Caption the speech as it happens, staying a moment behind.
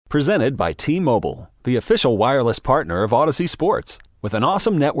Presented by T-Mobile, the official wireless partner of Odyssey Sports. With an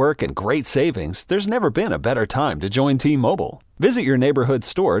awesome network and great savings, there's never been a better time to join T-Mobile. Visit your neighborhood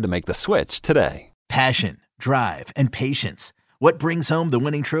store to make the switch today. Passion, drive, and patience. What brings home the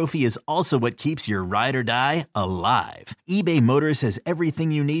winning trophy is also what keeps your ride or die alive. eBay Motors has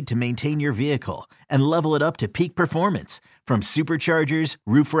everything you need to maintain your vehicle and level it up to peak performance. From superchargers,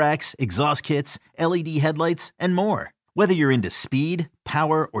 roof racks, exhaust kits, LED headlights, and more. Whether you're into speed,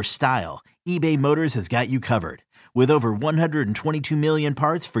 power, or style, eBay Motors has got you covered. With over 122 million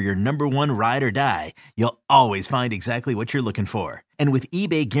parts for your number one ride or die, you'll always find exactly what you're looking for. And with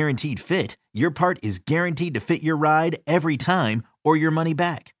eBay Guaranteed Fit, your part is guaranteed to fit your ride every time or your money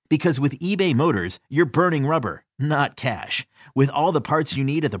back. Because with eBay Motors, you're burning rubber, not cash. With all the parts you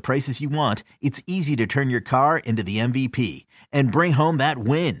need at the prices you want, it's easy to turn your car into the MVP and bring home that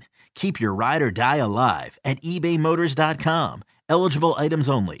win. Keep your ride or die alive at ebaymotors.com. Eligible items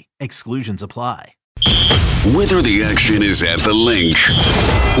only. Exclusions apply. Whether the action is at the link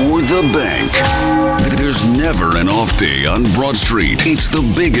or the bank, there's never an off day on Broad Street. It's the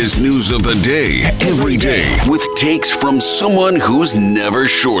biggest news of the day, every day, with takes from someone who's never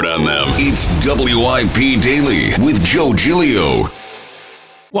short on them. It's WIP Daily with Joe Giglio.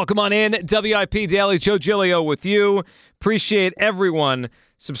 Welcome on in, WIP Daily. Joe Giglio with you. Appreciate everyone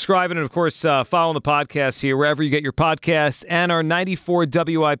subscribing and, of course, following the podcast here, wherever you get your podcasts, and our 94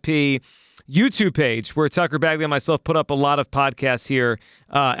 WIP YouTube page, where Tucker Bagley and myself put up a lot of podcasts here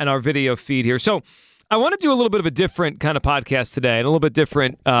and our video feed here. So I want to do a little bit of a different kind of podcast today, and a little bit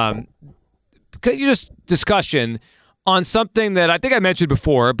different just discussion on something that I think I mentioned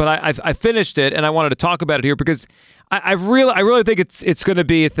before, but I finished it, and I wanted to talk about it here because I really think it's going to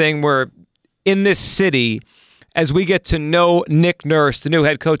be a thing where in this city, as we get to know Nick Nurse, the new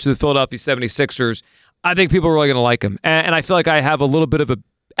head coach of the Philadelphia 76ers, I think people are really going to like him. And I feel like I have a little bit of an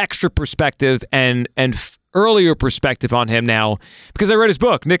extra perspective and earlier perspective on him now because I read his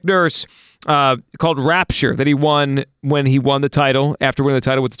book, Nick Nurse, called Rapture, that he won when he won the title, after winning the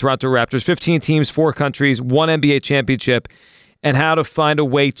title with the Toronto Raptors. 15 teams, 4 countries, 1 NBA championship, and how to find a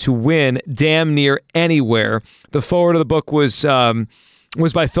way to win damn near anywhere. The foreword of the book was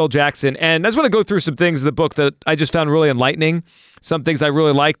by Phil Jackson. And I just want to go through some things in the book that I just found really enlightening, some things I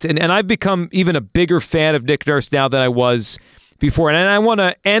really liked. And I've become even a bigger fan of Nick Nurse now than I was before. And I want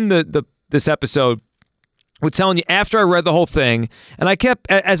to end this episode with telling you, after I read the whole thing, and I kept,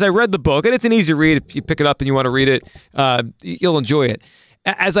 as I read the book, and it's an easy read, if you pick it up and you want to read it, you'll enjoy it.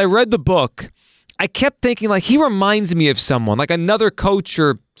 As I read the book, I kept thinking, like, he reminds me of someone, like another coach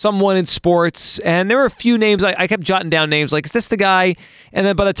or someone in sports. And there were a few names, I kept jotting down names, like, is this the guy? And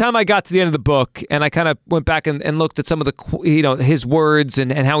then by the time I got to the end of the book, and I kind of went back and looked at some of the, his words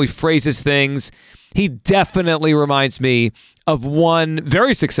and how he phrases things, he definitely reminds me of one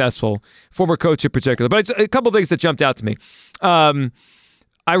very successful former coach in particular. But it's a couple of things that jumped out to me.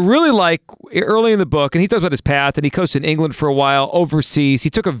 I really like early in the book, and he talks about his path, and he coached in England for a while, overseas. He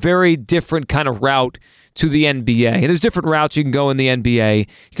took a very different kind of route to the NBA. And there's different routes you can go in the NBA.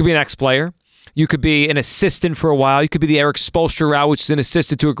 You could be an ex-player. You could be an assistant for a while. You could be the Eric Spoelstra route, which is an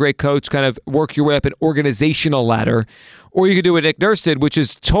assistant to a great coach, kind of work your way up an organizational ladder. Or you could do what Nick Nurse did, which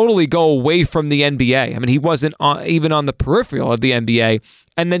is totally go away from the NBA. I mean, he wasn't even on the peripheral of the NBA,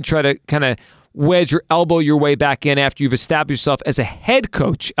 and then try to kind of wedge or elbow your way back in after you've established yourself as a head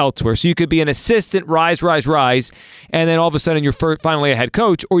coach elsewhere. So you could be an assistant, rise, and then all of a sudden you're finally a head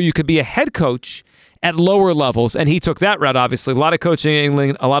coach, or you could be a head coach at lower levels. And he took that route, obviously. A lot of coaching in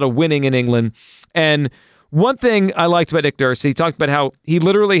England, a lot of winning in England. And one thing I liked about Nick Nurse, he talked about how he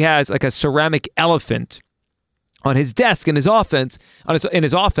literally has like a ceramic elephant on his desk in his office,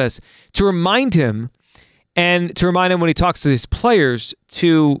 to remind him when he talks to his players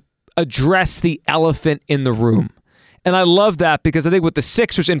to address the elephant in the room. And I love that because I think with the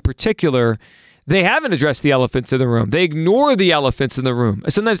Sixers in particular, they haven't addressed the elephants in the room. They ignore the elephants in the room.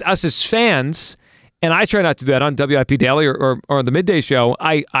 Sometimes us as fans, and I try not to do that on WIP Daily or on the Midday Show,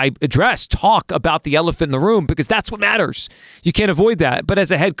 I talk about the elephant in the room because that's what matters. You can't avoid that. But as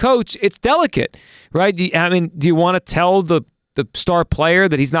a head coach, it's delicate, right? I mean, do you want to tell the star player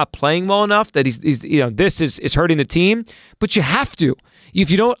that he's not playing well enough, that he's this is hurting the team? But you have to. If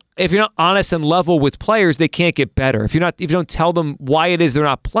you're not honest and level with players, they can't get better. If you don't tell them why it is they're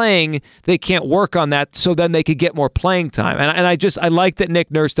not playing, they can't work on that, so then they could get more playing time. And I like that Nick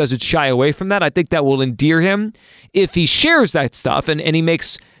Nurse doesn't shy away from that. I think that will endear him if he shares that stuff and he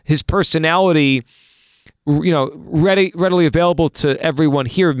makes his personality readily available to everyone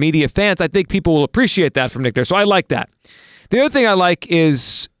here, media fans. I think people will appreciate that from Nick Nurse. So I like that. The other thing I like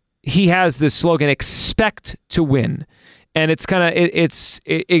is he has this slogan, expect to win. And it's kind of it's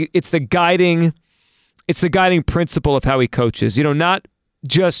the guiding principle of how he coaches. Not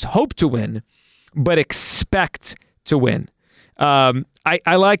just hope to win, but expect to win.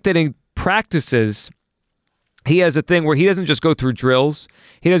 I like that in practices, he has a thing where he doesn't just go through drills.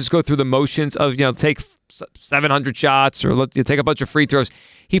 He doesn't just go through the motions of, take 700 shots or take a bunch of free throws.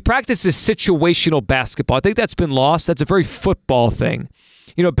 He practices situational basketball. I think that's been lost. That's a very football thing.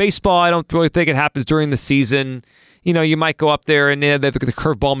 Baseball, I don't really think it happens during the season. You might go up there and they have the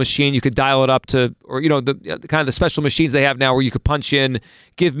curveball machine. You could dial it up to, or, the kind of the special machines they have now where you could punch in,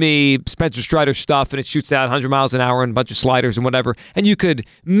 give me Spencer Strider stuff, and it shoots out 100 miles an hour and a bunch of sliders and whatever. And you could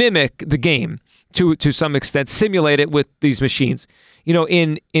mimic the game to some extent, simulate it with these machines.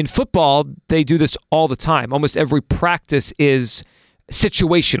 In football, they do this all the time. Almost every practice is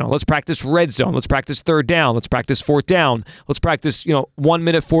situational. Let's practice red zone. Let's practice third down. Let's practice fourth down. Let's practice, 1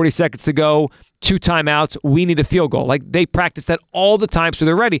 minute, 40 seconds to go, 2 timeouts. We need a field goal. Like, they practice that all the time, so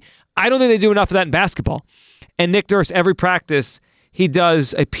they're ready. I don't think they do enough of that in basketball. And Nick Nurse, every practice, he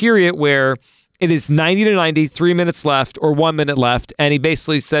does a period where it is 90 to 90, 3 minutes left or 1 minute left, and he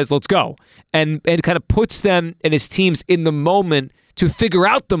basically says, let's go. And kind of puts them and his teams in the moment to figure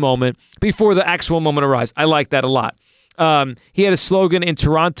out the moment before the actual moment arrives. I like that a lot. He had a slogan in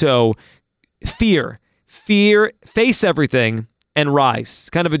Toronto, fear, face everything, and rise.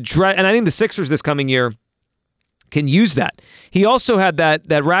 Kind of and I think the Sixers this coming year can use that. He also had that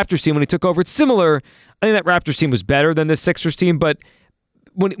Raptors team when he took over. It's similar. I think that Raptors team was better than the Sixers team, but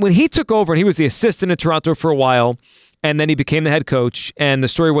when he took over and he was the assistant in Toronto for a while, and then he became the head coach, and the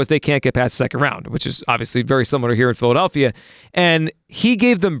story was they can't get past the second round, which is obviously very similar here in Philadelphia. And he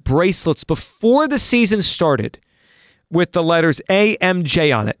gave them bracelets before the season started with the letters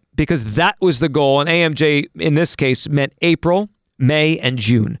AMJ on it, because that was the goal. And AMJ, in this case, meant April, May, and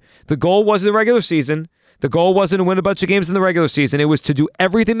June. The goal wasn't the regular season. The goal wasn't to win a bunch of games in the regular season. It was to do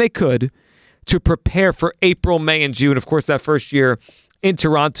everything they could to prepare for April, May, and June. Of course, that first year in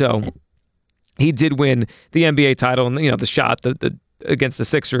Toronto, he did win the NBA title and, the shot the against the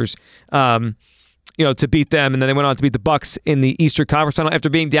Sixers, to beat them. And then they went on to beat the Bucks in the Eastern Conference Final. After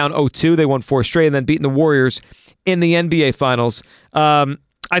being down 0-2, they won 4 straight and then beating the Warriors in the NBA Finals.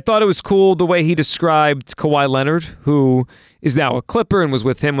 I thought it was cool the way he described Kawhi Leonard, who is now a Clipper and was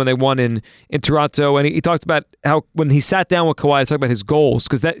with him when they won in Toronto. And he talked about how when he sat down with Kawhi, he talked about his goals,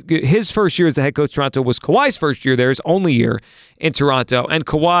 because his first year as the head coach of Toronto was Kawhi's first year there, his only year in Toronto. And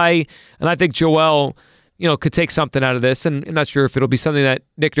Kawhi, and I think Joel, could take something out of this, and I'm not sure if it'll be something that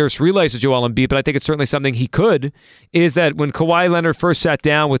Nick Nurse relays to Joel Embiid, but I think it's certainly something he could, is that when Kawhi Leonard first sat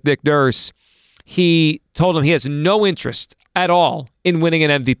down with Nick Nurse, he told him he has no interest at all in winning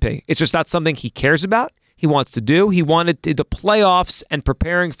an MVP. It's just not something he cares about. He wants to do. He wanted the playoffs, and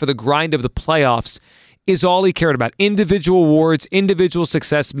preparing for the grind of the playoffs is all he cared about. Individual awards, individual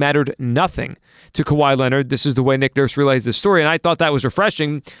success mattered nothing to Kawhi Leonard. This is the way Nick Nurse realized this story, and I thought that was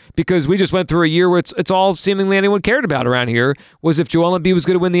refreshing, because we just went through a year where it's all seemingly anyone cared about around here was if Joel Embiid was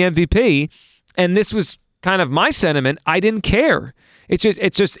going to win the MVP, and this was kind of my sentiment. I didn't care. It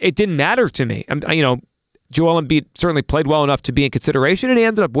didn't matter to me. Joel Embiid certainly played well enough to be in consideration, and he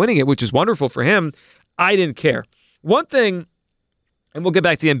ended up winning it, which is wonderful for him. I didn't care. One thing, and we'll get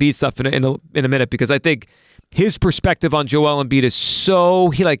back to the Embiid stuff in a minute, because I think his perspective on Joel Embiid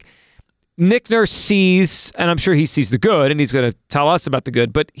is Nick Nurse sees, and I'm sure he sees the good, and he's going to tell us about the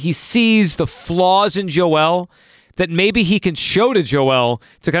good, but he sees the flaws in Joel that maybe he can show to Joel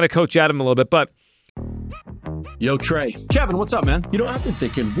to kind of coach at him a little bit. But Yo, Trey. Kevin, what's up, man? I've been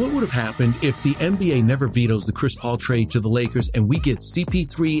thinking, what would have happened if the NBA never vetoes the Chris Paul trade to the Lakers and we get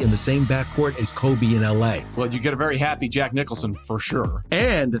CP3 in the same backcourt as Kobe in LA? Well, you get a very happy Jack Nicholson, for sure.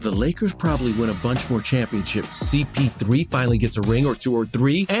 And the Lakers probably win a bunch more championships. CP3 finally gets a ring or 2 or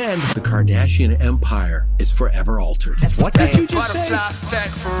 3, and the Kardashian empire is forever altered. What did you just say?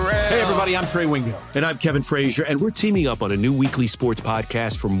 Hey, everybody, I'm Trey Wingo. And I'm Kevin Frazier, and we're teaming up on a new weekly sports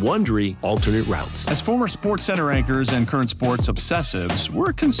podcast from Wondery, Alternate Routes. As former Sports Center anchors and current sports obsessives,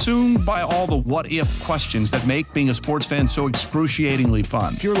 we're consumed by all the what-if questions that make being a sports fan so excruciatingly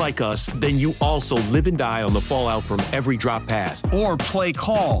fun. If you're like us, then you also live and die on the fallout from every drop pass. Or play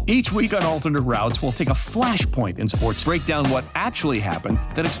call. Each week on Alternate Routes, we'll take a flashpoint in sports, break down what actually happened,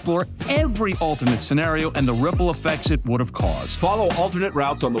 then explore every alternate scenario and the ripple effects it would have caused. Follow Alternate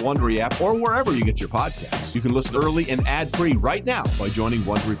Routes on the Wondery app or wherever you get your podcasts. You can listen early and ad-free right now by joining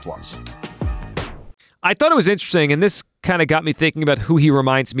Wondery Plus. I thought it was interesting, and this kind of got me thinking about who he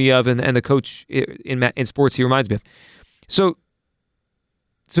reminds me of, and the coach in sports he reminds me of. So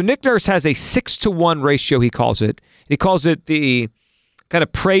Nick Nurse has a 6-to-1 ratio, he calls it. He calls it the kind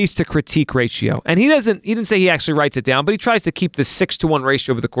of praise to critique ratio. And he didn't say he actually writes it down, but he tries to keep the 6-to-1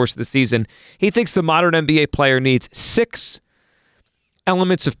 ratio over the course of the season. He thinks the modern NBA player needs 6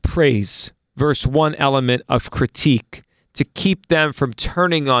 elements of praise versus 1 element of critique to keep them from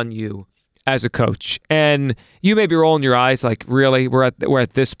turning on you as a coach. And you may be rolling your eyes like, really? We're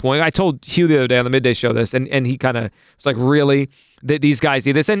at this point. I told Hugh the other day on the Midday Show this, and he kind of was like, really? These guys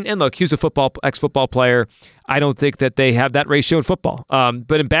need this? And look, Hugh's a ex-football player. I don't think that they have that ratio in football.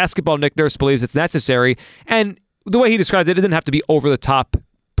 But in basketball, Nick Nurse believes it's necessary. And the way he describes it, it doesn't have to be over-the-top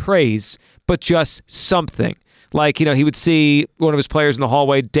praise, but just something. Like, he would see one of his players in the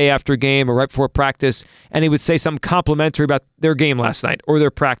hallway day after game or right before practice, and he would say something complimentary about their game last night or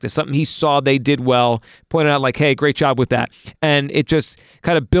their practice, something he saw they did well, pointing out like, hey, great job with that. And it just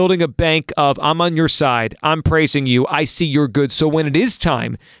kind of building a bank of, I'm on your side, I'm praising you, I see you're good. So when it is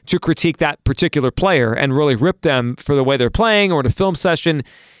time to critique that particular player and really rip them for the way they're playing or in a film session,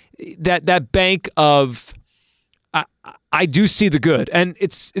 that bank of, I do see the good. And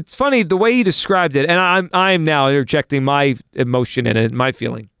it's funny the way he described it, and I'm now interjecting my emotion in it, my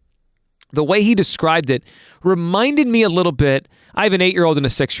feeling. The way he described it reminded me a little bit, I have an 8-year-old and a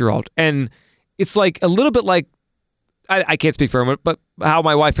 6-year-old, and it's like a little bit like, I can't speak for him, but how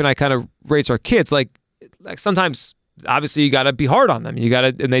my wife and I kind of raise our kids. Like sometimes, obviously, you got to be hard on them.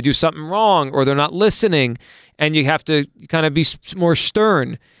 And they do something wrong or they're not listening, and you have to kind of be more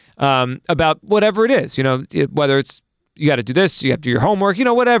stern about whatever it is, whether it's, you got to do this, you have to do your homework,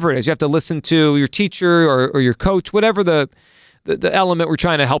 whatever it is. You have to listen to your teacher or your coach, whatever the element we're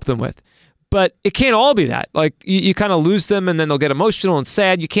trying to help them with. But it can't all be that. Like, you kind of lose them and then they'll get emotional and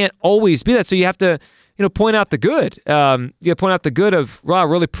sad. You can't always be that. So you have to, point out the good. You point out the good of, wow,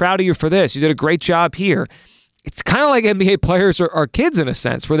 really proud of you for this. You did a great job here. It's kind of like NBA players are kids in a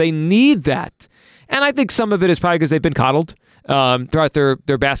sense where they need that. And I think some of it is probably because they've been coddled throughout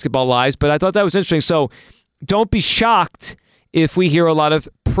their basketball lives. But I thought that was interesting. So don't be shocked if we hear a lot of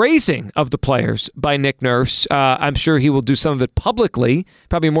praising of the players by Nick Nurse. I'm sure he will do some of it publicly,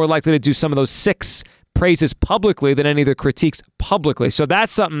 probably more likely to do some of those 6 praises publicly than any of the critiques publicly. So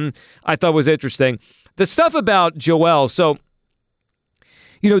that's something I thought was interesting. The stuff about Joel. So,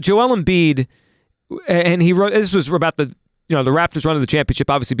 Joel Embiid, and he wrote, this was about the Raptors running the championship,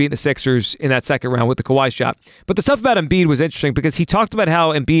 obviously beating the Sixers in that second round with the Kawhi shot. But the stuff about Embiid was interesting because he talked about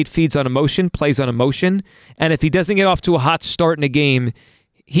how Embiid feeds on emotion, plays on emotion, and if he doesn't get off to a hot start in a game,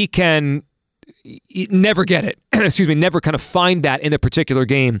 he can never get it. Never kind of find that in a particular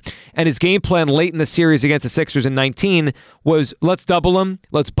game. And his game plan late in the series against the Sixers in 19 was, let's double him,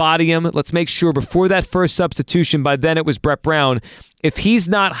 let's body him, let's make sure before that first substitution, by then it was Brett Brown, if he's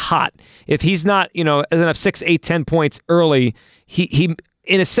not hot, if he's not, doesn't have 6, 8, 10 points early, he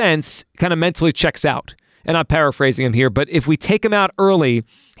in a sense, kind of mentally checks out. And I'm paraphrasing him here, but if we take him out early,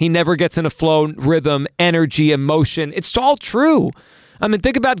 he never gets in a flow, rhythm, energy, emotion. It's all true. I mean,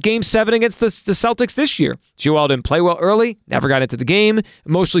 think about Game 7 against the Celtics this year. Joel didn't play well early, never got into the game,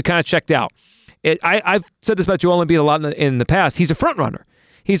 emotionally kind of checked out. I've said this about Joel Embiid a lot in the past. He's a front runner.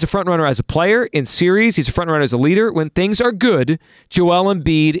 He's a front runner as a player in series. He's a front runner as a leader. When things are good, Joel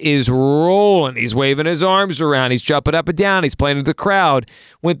Embiid is rolling. He's waving his arms around. He's jumping up and down. He's playing to the crowd.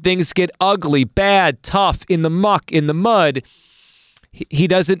 When things get ugly, bad, tough, in the muck, in the mud, he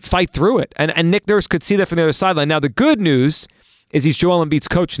doesn't fight through it. And Nick Nurse could see that from the other sideline. Now, the good news is he's Joel Embiid's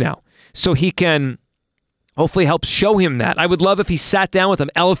coach now. So he can hopefully help show him that. I would love if he sat down with him,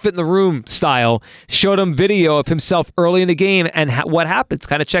 elephant in the room style, showed him video of himself early in the game and what happens.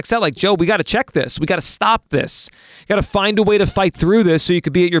 Kind of checks out like, Joe, we got to check this. We got to stop this. You got to find a way to fight through this so you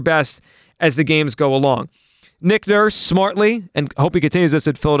could be at your best as the games go along. Nick Nurse, smartly, and hope he continues this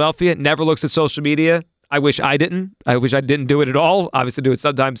at Philadelphia, never looks at social media. I wish I didn't. I wish I didn't do it at all. Obviously, do it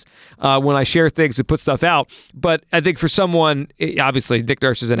sometimes when I share things and put stuff out. But I think for someone, obviously, Nick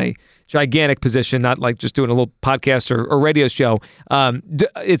Nurse is in a gigantic position, not like just doing a little podcast or radio show.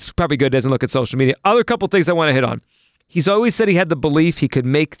 It's probably good. Doesn't look at social media. Other couple things I want to hit on. He's always said he had the belief he could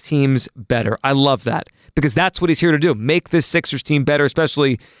make teams better. I love that because that's what he's here to do. Make this Sixers team better,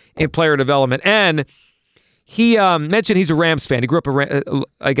 especially in player development. And he mentioned he's a Rams fan. He grew up,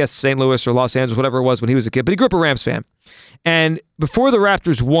 I guess, St. Louis or Los Angeles, whatever it was when he was a kid. But he grew up a Rams fan. And before the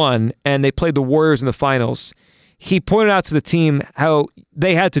Raptors won and they played the Warriors in the finals, he pointed out to the team how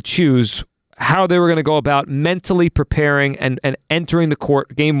they had to choose how they were going to go about mentally preparing and entering the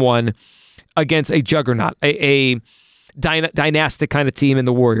court game 1 against a juggernaut, a dynastic kind of team in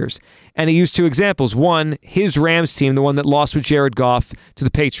the Warriors. And he used 2 examples. One, his Rams team, the one that lost with Jared Goff to the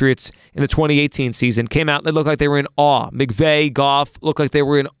Patriots in the 2018 season, came out and they looked like they were in awe. McVay, Goff looked like they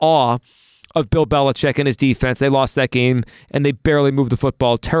were in awe of Bill Belichick and his defense. They lost that game, and they barely moved the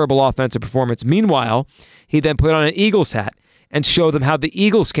football. Terrible offensive performance. Meanwhile, he then put on an Eagles hat and showed them how the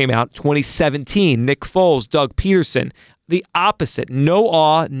Eagles came out 2017. Nick Foles, Doug Peterson, the opposite. No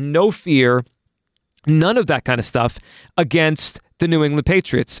awe, no fear, none of that kind of stuff against the New England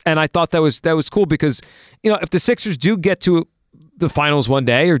Patriots. And I thought that was cool because, if the Sixers do get to the finals one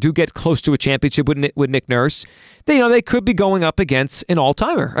day or do get close to a championship with Nick Nurse, they could be going up against an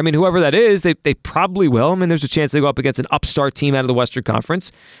all-timer. I mean, whoever that is, they probably will. I mean, there's a chance they go up against an upstart team out of the Western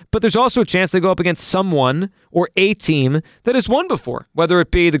Conference, but there's also a chance they go up against someone or a team that has won before, whether it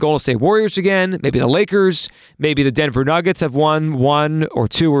be the Golden State Warriors again, maybe the Lakers, maybe the Denver Nuggets have won one or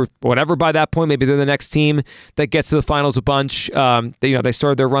two or whatever by that point. Maybe they're the next team that gets to the finals a bunch. They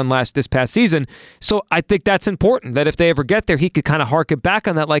started their run this past season. So I think that's important, that if they ever get there, he could kind of harken back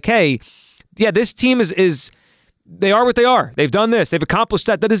on that, like, hey, yeah, this team is they are what they are. They've done this. They've accomplished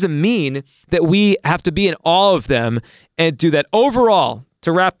that. That doesn't mean that we have to be in awe of them and do that. Overall,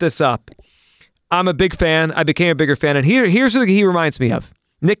 to wrap this up, I'm a big fan. I became a bigger fan. And here's what he reminds me of.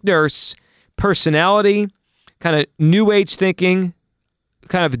 Nick Nurse, personality, kind of new age thinking,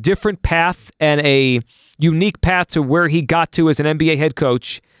 kind of a different path and a unique path to where he got to as an NBA head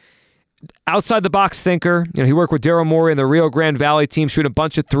coach. Outside the box thinker. He worked with Daryl Morey in the Rio Grande Valley team, shooting a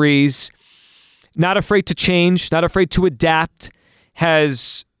bunch of threes. Not afraid to change, not afraid to adapt.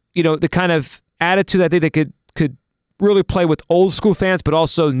 Has, the kind of attitude I think that could really play with old school fans, but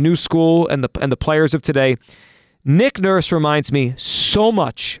also new school and the players of today. Nick Nurse reminds me so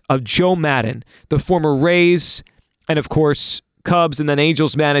much of Joe Madden, the former Rays and, of course, Cubs and then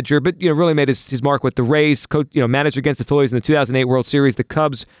Angels manager, but really made his mark with the Rays, manager against the Phillies in the 2008 World Series, the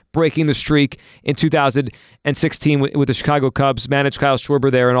Cubs breaking the streak in 2016 with the Chicago Cubs, managed Kyle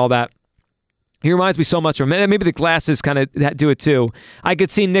Schwarber there and all that. He reminds me so much of him. And maybe the glasses kind of do it too. I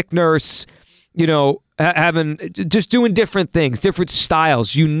could see Nick Nurse, just doing different things, different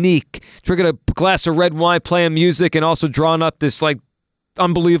styles, unique, drinking a glass of red wine, playing music, and also drawing up this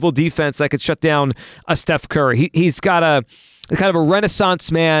unbelievable defense that could shut down a Steph Curry. He's got a kind of a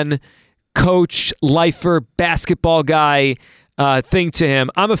Renaissance man, coach, lifer, basketball guy thing to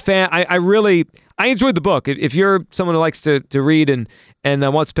him. I'm a fan. I enjoyed the book. If you're someone who likes to read and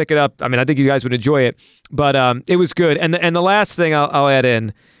wants to pick it up, I mean, I think you guys would enjoy it. But it was good. And the last thing I'll add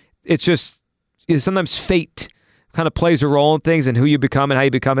in, it's just sometimes fate kind of plays a role in things and who you become and how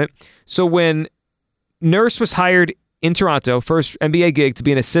you become it. So when Nurse was hired in Toronto, first NBA gig to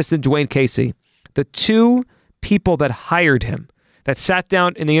be an assistant, Dwayne Casey, the two people that hired him, that sat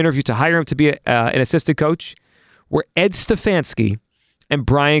down in the interview to hire him to be an assistant coach, were Ed Stefanski and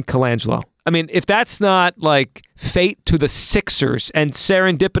Brian Colangelo. I mean, if that's not like fate to the Sixers and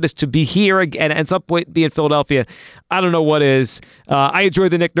serendipitous to be here again and at some point be in Philadelphia, I don't know what is. I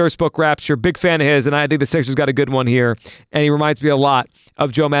enjoyed the Nick Nurse book, Rapture. Big fan of his, and I think the Sixers got a good one here. And he reminds me a lot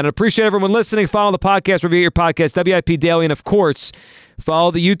of Joe Madden. Appreciate everyone listening. Follow the podcast, review your podcast, WIP Daily, and of course, follow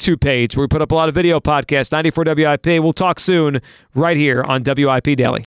the YouTube page where we put up a lot of video podcasts, 94 WIP. We'll talk soon right here on WIP Daily.